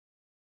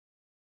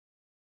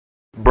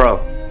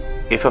Bro,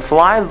 if a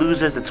fly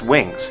loses its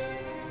wings,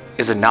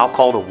 is it now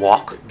called a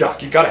walk?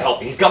 Doc, you gotta help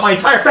me. He's got my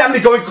entire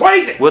family going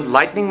crazy! Would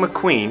Lightning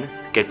McQueen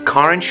get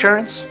car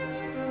insurance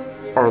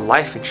or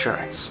life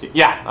insurance?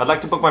 Yeah, I'd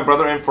like to book my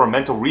brother in for a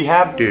mental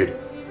rehab. Dude,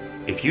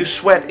 if you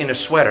sweat in a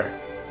sweater,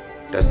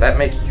 does that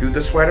make you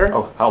the sweater?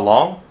 Oh, how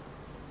long?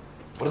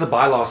 What do the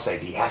bylaws say?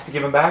 Do you have to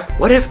give him back?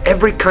 What if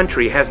every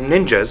country has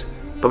ninjas,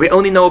 but we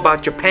only know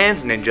about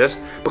Japan's ninjas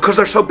because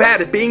they're so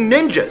bad at being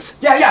ninjas?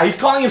 Yeah, he's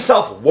calling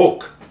himself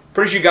woke.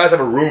 Pretty sure you guys have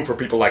a room for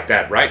people like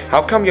that, right?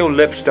 How come your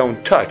lips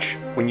don't touch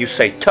when you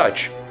say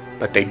touch,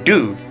 but they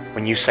do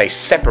when you say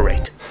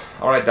separate?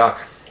 Alright, Doc.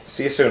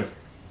 See you soon.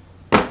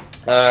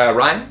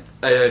 Ryan,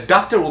 a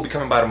doctor will be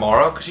coming by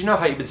tomorrow, because you know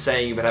how you've been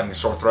saying you've been having a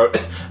sore throat.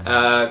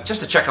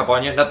 Just to check up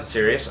on you, nothing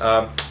serious.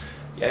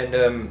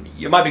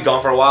 You might be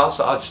gone for a while,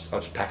 so I'll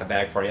just pack a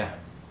bag for you.